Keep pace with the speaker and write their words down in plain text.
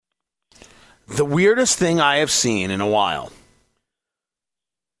The weirdest thing I have seen in a while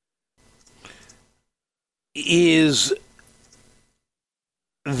is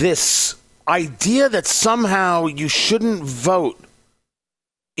this idea that somehow you shouldn't vote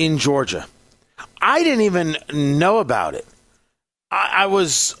in Georgia. I didn't even know about it. I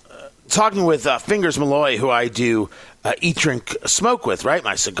was talking with Fingers Malloy, who I do Eat, Drink, Smoke with, right?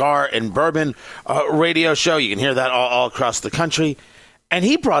 My cigar and bourbon radio show. You can hear that all across the country. And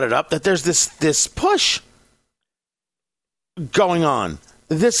he brought it up that there's this push going on.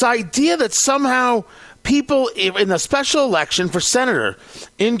 This idea that somehow people in the special election for senator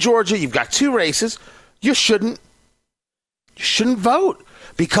in Georgia, you've got two races, you shouldn't vote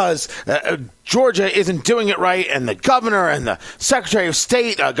because Georgia isn't doing it right, and the governor and the Secretary of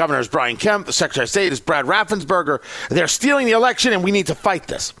State, Governor is Brian Kemp, the Secretary of State is Brad Raffensperger, they're stealing the election and we need to fight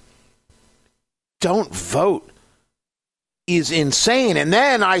this. Don't vote is insane. And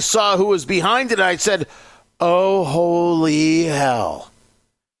then I saw who was behind it and I said, oh, holy hell.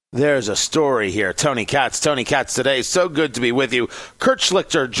 There's a story here. Tony Katz today. So good to be with you. Kurt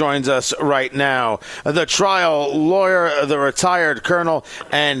Schlichter joins us right now, the trial lawyer, the retired colonel,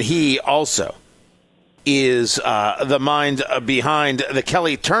 and he also is the mind behind the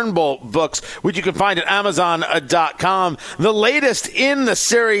Kelly Turnbull books, which you can find at Amazon.com. The latest in the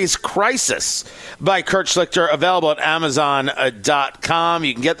series, Crisis, by Kurt Schlichter, available at Amazon.com.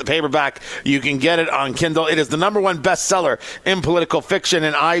 You can get the paperback. You can get it on Kindle. It is the #1 bestseller in political fiction,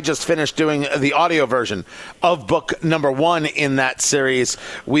 and I just finished doing the audio version of book #1 in that series.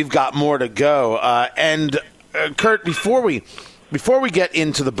 We've got more to go. Kurt, before we get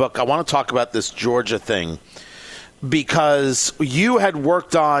into the book, I want to talk about this Georgia thing, because you had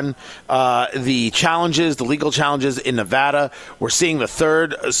worked on the legal challenges in Nevada. We're seeing the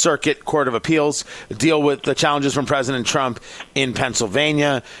Third Circuit Court of Appeals deal with the challenges from President Trump in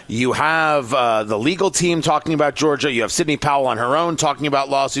Pennsylvania. You have the legal team talking about Georgia. You have Sidney Powell on her own talking about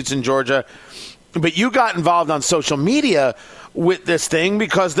lawsuits in Georgia. But you got involved on social media with this thing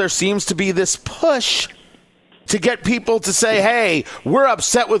because there seems to be this push to get people to say, hey, we're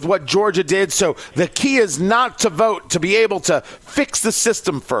upset with what Georgia did, so the key is not to vote, to be able to fix the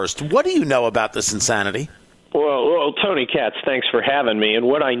system first. What do you know about this insanity? Well, Tony Katz, thanks for having me. And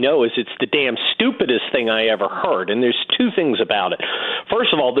what I know is it's the damn stupidest thing I ever heard. And there's two things about it.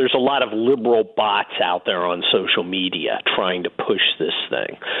 First of all, there's a lot of liberal bots out there on social media trying to push this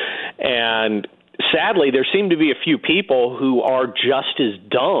thing. And sadly, there seem to be a few people who are just as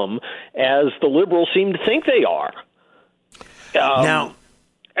dumb as the liberals seem to think they are. Now,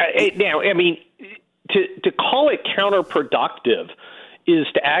 I mean, to call it counterproductive is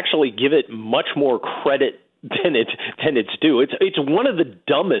to actually give it much more credit than it's due. It's one of the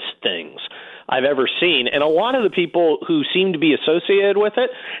dumbest things I've ever seen, and a lot of the people who seem to be associated with it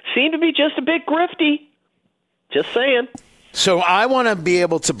seem to be just a bit grifty. Just saying. So I want to be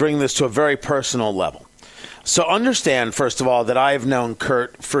able to bring this to a very personal level. So understand, first of all, that I've known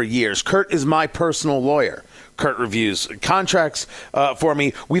Kurt for years. Kurt is my personal lawyer. Kurt reviews contracts for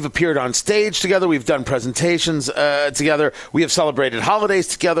me. We've appeared on stage together. We've done presentations together. We have celebrated holidays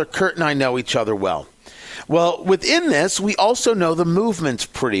together. Kurt and I know each other well. Well, within this, we also know the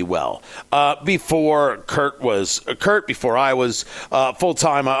movement pretty well. Before Kurt was Kurt, before I was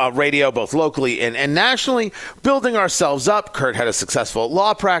full-time radio, both locally and nationally, building ourselves up. Kurt had a successful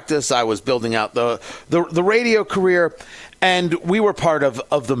law practice. I was building out the radio career. And we were part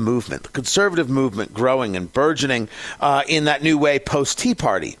of the movement, the conservative movement growing and burgeoning in that new way post-Tea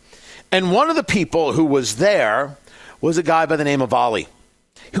Party. And one of the people who was there was a guy by the name of Ali,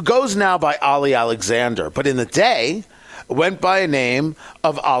 who goes now by Ali Alexander, but in the day went by a name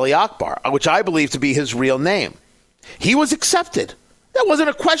of Ali Akbar, which I believe to be his real name. He was accepted. There wasn't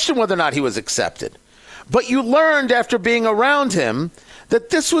a question whether or not he was accepted. But you learned after being around him that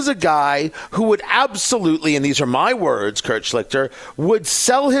this was a guy who would absolutely, and these are my words, Kurt Schlichter, would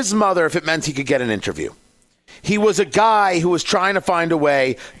sell his mother if it meant he could get an interview. He was a guy who was trying to find a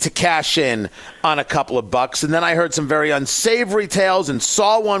way to cash in on a couple of bucks. And then I heard some very unsavory tales and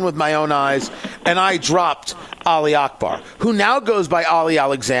saw one with my own eyes, and I dropped Ali Akbar, who now goes by Ali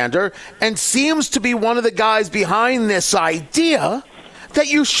Alexander and seems to be one of the guys behind this idea that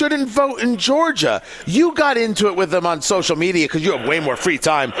you shouldn't vote in Georgia. You got into it with them on social media because you have way more free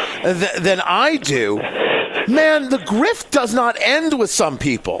time than I do. Man, the grift does not end with some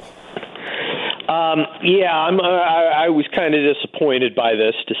people. I was kind of disappointed by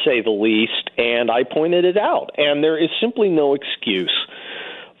this, to say the least, and I pointed it out. And there is simply no excuse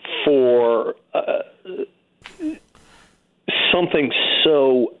for something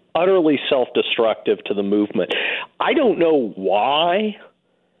so utterly self-destructive to the movement. I don't know why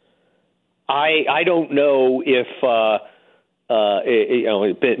I don't know if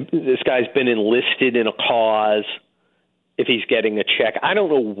this guy's been enlisted in a cause, if he's getting a check. I don't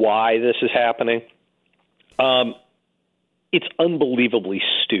know why this is happening. It's unbelievably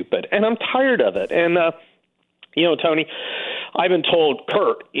stupid, and I'm tired of it. And Tony, I've been told,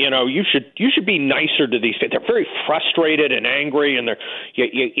 Kurt, you should be nicer to these kids. They're very frustrated and angry, and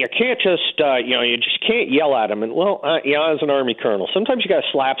you can't just you just can't yell at them. And as an Army colonel, sometimes you got to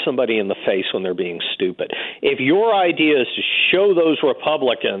slap somebody in the face when they're being stupid. If your idea is to show those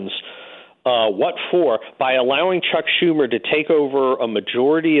Republicans what for by allowing Chuck Schumer to take over a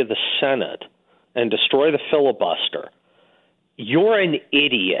majority of the Senate and destroy the filibuster, you're an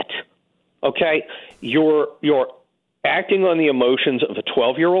idiot. Okay, you're acting on the emotions of a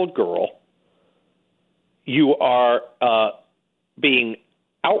 12-year-old girl. You are being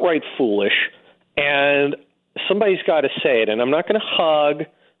outright foolish, and somebody's got to say it. And I'm not going to hug.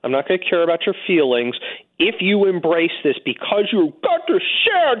 I'm not going to care about your feelings. If you embrace this because you got this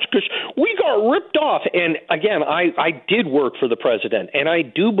sad, because we got ripped off. And again, I did work for the president, and I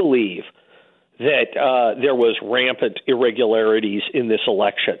do believe that there was rampant irregularities in this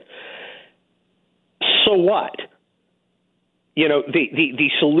election. So what? The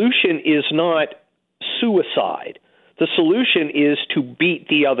solution is not suicide. The solution is to beat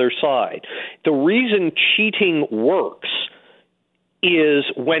the other side. The reason cheating works is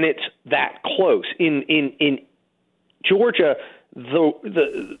when it's that close. In Georgia,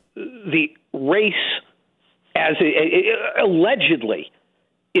 the race as allegedly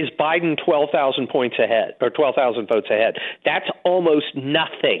is Biden 12,000 points ahead or 12,000 votes ahead. That's almost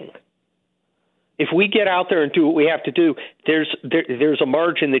nothing. If we get out there and do what we have to do, there's a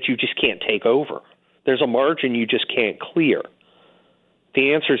margin that you just can't take over. There's a margin you just can't clear.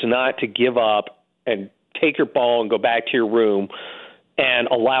 The answer is not to give up and take your ball and go back to your room and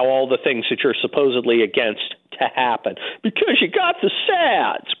allow all the things that you're supposedly against to happen because you got the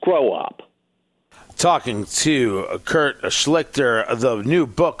sads. Grow up. Talking to Kurt Schlichter, the new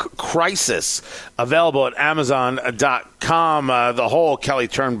book, Crisis, available at Amazon.com, the whole Kelly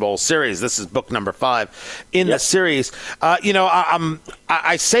Turnbull series. This is book number 5 in the series.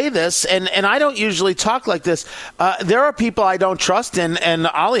 I say this, and I don't usually talk like this. There are people I don't trust, and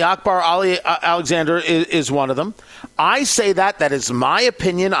Ali Alexander is one of them. I say that is my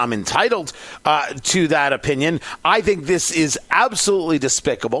opinion. I'm entitled to that opinion. I think this is absolutely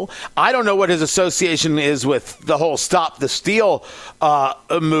despicable. I don't know what his association is with the whole Stop the Steal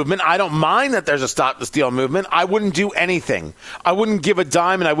movement. I don't mind that there's a Stop the Steal movement. I wouldn't do anything. I wouldn't give a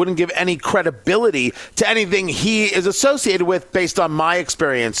dime, and I wouldn't give any credibility to anything he is associated with based on my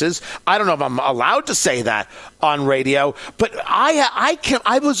experiences. I don't know if I'm allowed to say that on radio, but I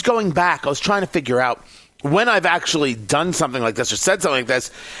was going back. I was trying to figure out when I've actually done something like this or said something like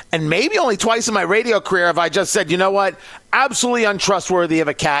this, and maybe only twice in my radio career have I just said, you know what, absolutely untrustworthy of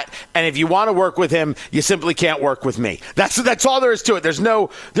a cat, and if you want to work with him, you simply can't work with me. That's all there is to it. There's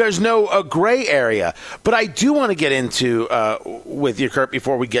no gray area. But I do want to get into, with you, Kurt,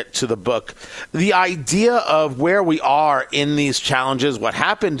 before we get to the book, the idea of where we are in these challenges, what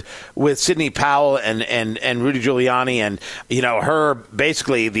happened with Sidney Powell and Rudy Giuliani, and her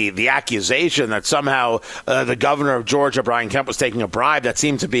basically the accusation that somehow the governor of Georgia, Brian Kemp, was taking a bribe. That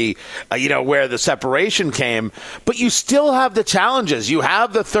seemed to be where the separation came. But you still have the challenges. You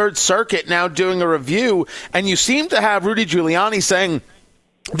have the Third Circuit now doing a review, and you seem to have Rudy Giuliani saying,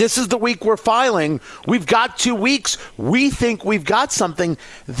 this is the week we're filing. We've got 2 weeks. We think we've got something.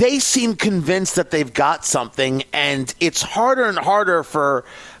 They seem convinced that they've got something, and it's harder and harder for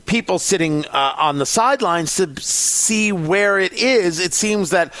people sitting on the sidelines to see where it is. It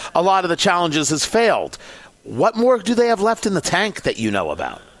seems that a lot of the challenges has failed. What more do they have left in the tank that you know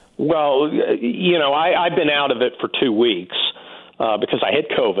about? Well, I've been out of it for 2 weeks because I had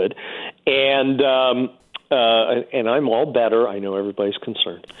COVID, and I'm all better. I know everybody's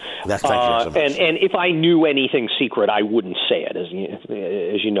concerned. Thank you so much. And if I knew anything secret, I wouldn't say it.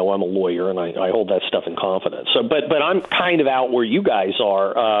 As you know, I'm a lawyer, and I hold that stuff in confidence. So, but I'm kind of out where you guys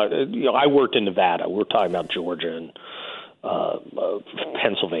are. I worked in Nevada. We're talking about Georgia and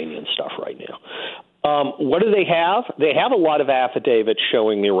Pennsylvania and stuff right now. What do they have? They have a lot of affidavits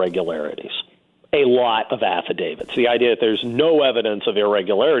showing irregularities. A lot of affidavits. The idea that there's no evidence of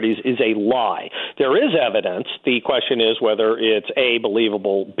irregularities is a lie. There is evidence. The question is whether it's A,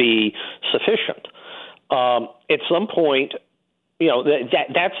 believable, B, sufficient. At some point,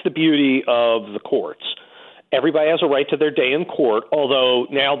 that's the beauty of the courts. Everybody has a right to their day in court, although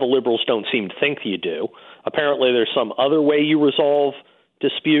now the liberals don't seem to think you do. Apparently there's some other way you resolve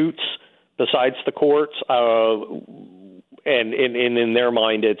disputes besides the courts. and in their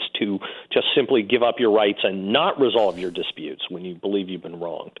mind, it's to just simply give up your rights and not resolve your disputes when you believe you've been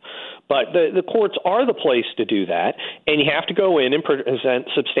wronged. But the courts are the place to do that, and you have to go in and present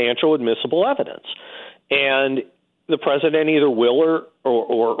substantial admissible evidence. And the president either will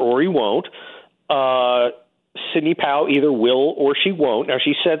or he won't. Sidney Powell either will or she won't. Now,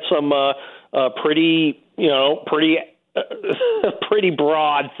 she said some pretty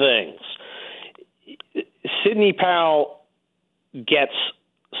broad things. Sidney Powell gets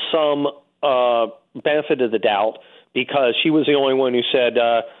some benefit of the doubt because she was the only one who said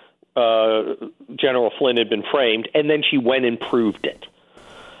General Flynn had been framed, and then she went and proved it.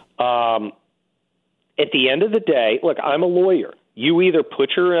 At the end of the day, look, I'm a lawyer. You either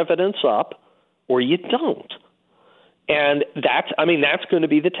put your evidence up or you don't. And that's going to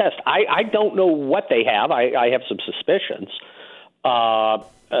be the test. I don't know what they have. I have some suspicions. I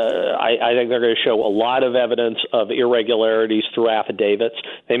think they're going to show a lot of evidence of irregularities through affidavits.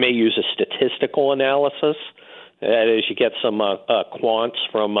 They may use a statistical analysis. That is, you get some quants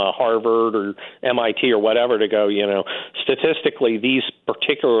from Harvard or MIT or whatever to go, statistically, these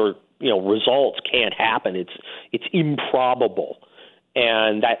particular results can't happen. It's improbable,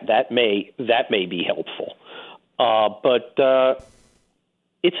 and that may be helpful. But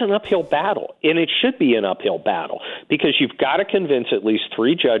it's an uphill battle, and it should be an uphill battle because you've got to convince at least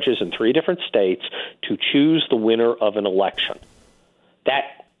 3 judges in 3 different states to choose the winner of an election. That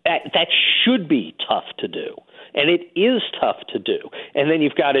should be tough to do, and it is tough to do. And then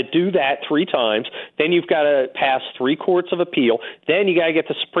you've got to do that 3 times. Then you've got to pass 3 courts of appeal. Then you got to get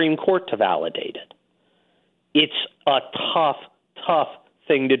the Supreme Court to validate it. It's a tough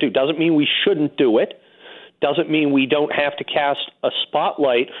thing to do. Doesn't mean we shouldn't do it. Doesn't mean we don't have to cast a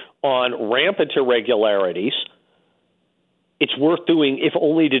spotlight on rampant irregularities. It's worth doing, if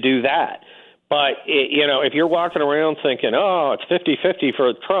only to do that. But, if you're walking around thinking, it's 50-50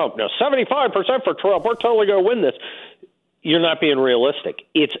 for Trump, no, 75% for Trump, we're totally going to win this, you're not being realistic.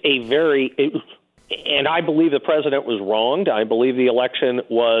 It's and I believe the president was wronged. I believe the election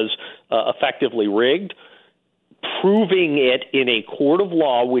was effectively rigged. Proving it in a court of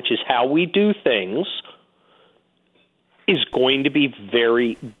law, which is how we do things, is going to be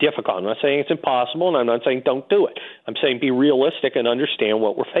very difficult. I'm not saying it's impossible, and I'm not saying don't do it. I'm saying be realistic and understand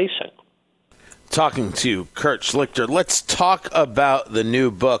what we're facing. Talking to Kurt Schlichter, let's talk about the new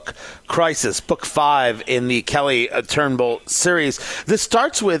book, Crisis, Book 5 in the Kelly Turnbull series. This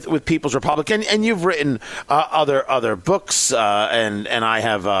starts with People's Republic, and you've written other books, and I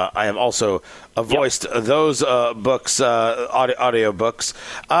have also voiced those books, audio books.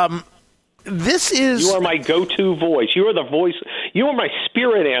 This is... You are my go-to voice. You are the voice. You are my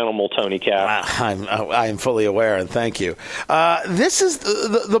spirit animal, Tony Katz. I'm fully aware, and thank you. This is...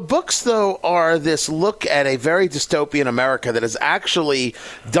 The books, though, are this look at a very dystopian America that has actually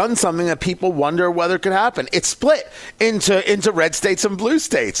done something that people wonder whether it could happen. It's split into red states and blue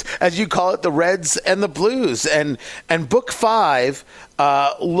states, as you call it, the reds and the blues. And Book 5...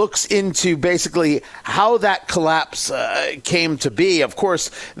 looks into basically how that collapse came to be. Of course,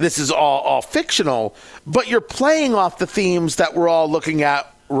 this is all fictional, but you're playing off the themes that we're all looking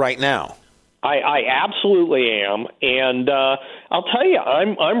at right now. I absolutely am, and I'll tell you,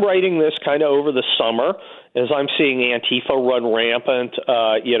 I'm writing this kind of over the summer as I'm seeing Antifa run rampant.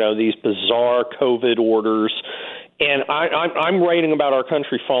 These bizarre COVID orders, and I'm writing about our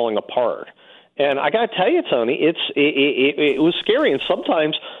country falling apart. And I got to tell you, Tony, it was scary. And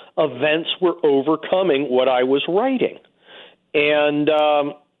sometimes events were overcoming what I was writing. And,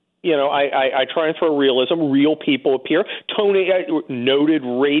 I try and throw realism. Real people appear. Noted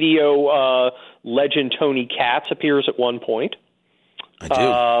radio legend Tony Katz appears at one point. I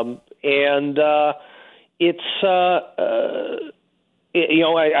do. It's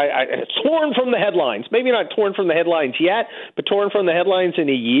torn from the headlines. Maybe not torn from the headlines yet, but torn from the headlines in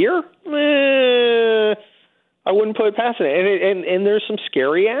a year? I wouldn't put it past it. And there's some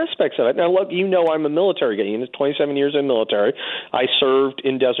scary aspects of it. Now, look, I'm a military guy. 27 years in the military. I served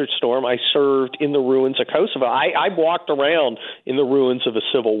in Desert Storm. I served in the ruins of Kosovo. I walked around in the ruins of a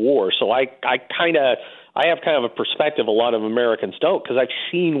civil war. So I have kind of a perspective a lot of Americans don't, because I've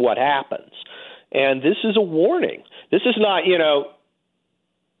seen what happens. And this is a warning. This is not,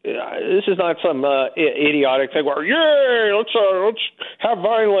 this is not some idiotic thing where, let's have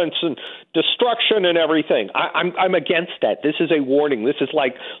violence and destruction and everything. I'm against that. This is a warning. This is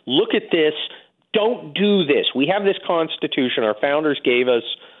like, look at this. Don't do this. We have this Constitution. Our founders gave us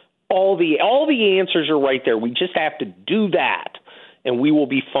all the answers are right there. We just have to do that, and we will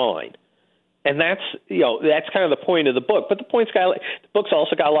be fine. And that's kind of the point of the book. But the book's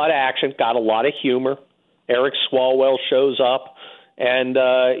also got a lot of action, got a lot of humor. Eric Swalwell shows up, and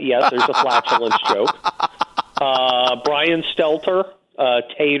yes, there's a flatulence joke. Brian Stelter,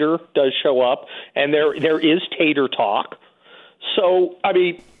 Tater, does show up, and there is Tater talk. So, I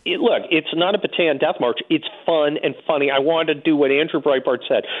mean, look, it's not a Bataan Death March. It's fun and funny. I wanted to do what Andrew Breitbart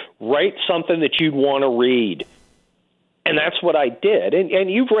said. Write something that you'd want to read. And that's what I did. And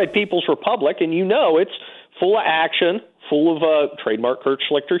you've read People's Republic, and you know it's full of action, full of trademark Kurt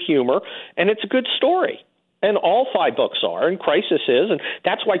Schlichter humor, and it's a good story. And all 5 books are, and Crisis is, and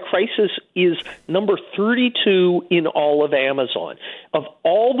that's why Crisis is number 32 in all of Amazon. Of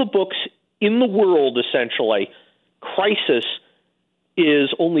all the books in the world, essentially, Crisis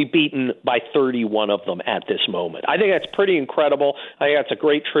is only beaten by 31 of them at this moment. I think that's pretty incredible. I think that's a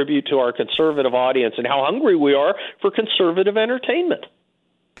great tribute to our conservative audience and how hungry we are for conservative entertainment.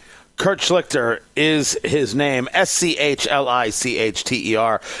 Kurt Schlichter is his name, Schlichter.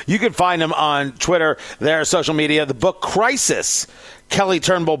 You can find him on Twitter, their social media. The book Crisis, Kelly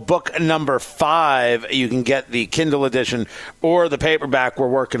Turnbull, book number 5. You can get the Kindle edition or the paperback. We're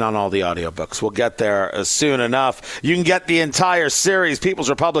working on all the audiobooks. We'll get there soon enough. You can get the entire series, People's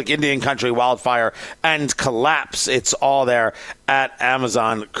Republic, Indian Country, Wildfire, and Collapse. It's all there at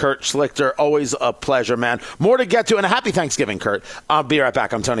Amazon. Kurt Schlichter, always a pleasure, man. More to get to, and a happy Thanksgiving, Kurt. I'll be right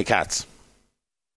back. I'm Tony Katz.